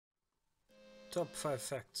Top 5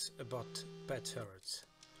 facts about pet ferrets.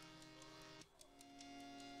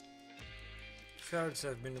 Ferrets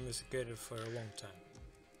have been domesticated for a long time.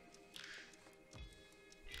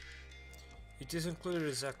 It isn't clear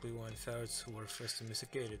exactly when ferrets were first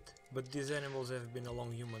domesticated, but these animals have been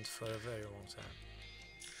among humans for a very long time.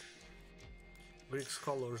 Greek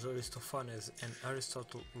scholars Aristophanes and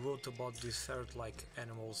Aristotle wrote about these ferret-like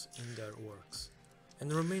animals in their works.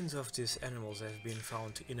 And remains of these animals have been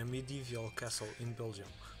found in a medieval castle in Belgium,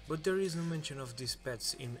 but there is no mention of these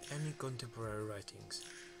pets in any contemporary writings.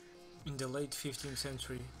 In the late 15th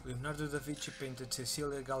century, Leonardo da Vinci painted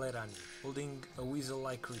Cecilia Gallerani holding a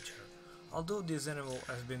weasel-like creature. Although this animal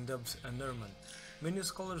has been dubbed an ermine, many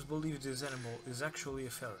scholars believe this animal is actually a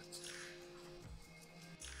ferret.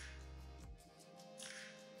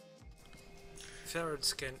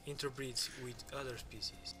 Ferrets can interbreed with other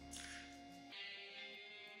species.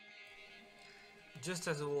 Just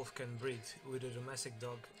as a wolf can breed with a domestic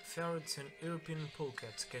dog, ferrets and European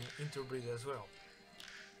polecats can interbreed as well.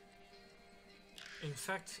 In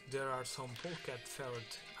fact, there are some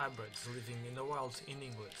polecat-ferret hybrids living in the wild in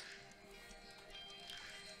England.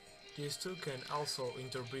 These two can also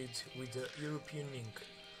interbreed with the European mink,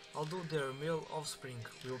 although their male offspring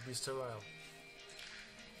will be sterile.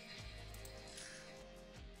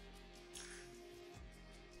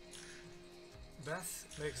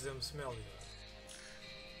 Bath makes them smellier.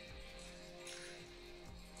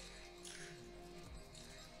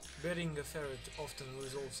 Bathing a ferret often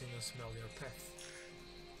results in a smellier path.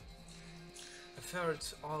 A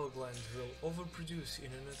ferret's oil gland will overproduce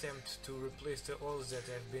in an attempt to replace the oils that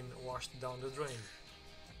have been washed down the drain.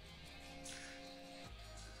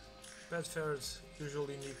 Pet ferrets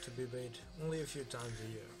usually need to be bathed only a few times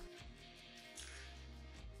a year.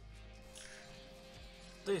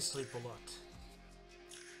 They sleep a lot.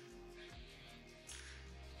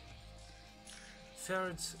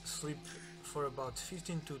 Ferrets sleep for about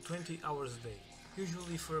 15 to 20 hours a day,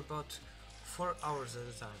 usually for about 4 hours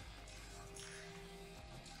at a time.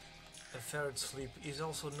 A ferret sleep is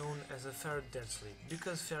also known as a ferret dead sleep,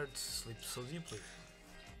 because ferrets sleep so deeply.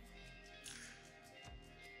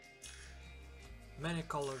 Many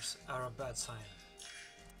colors are a bad sign.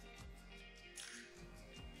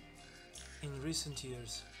 In recent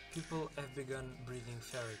years, people have begun breeding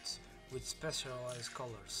ferrets with specialized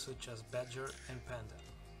colors such as badger and panda.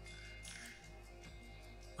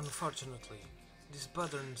 Unfortunately, these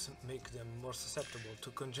patterns make them more susceptible to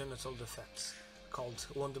congenital defects, called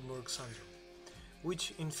Londenburg syndrome,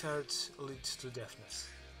 which in ferrets leads to deafness.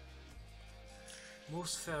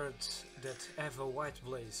 Most ferrets that have a white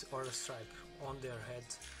blaze or a stripe on their head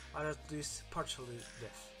are at least partially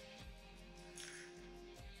deaf.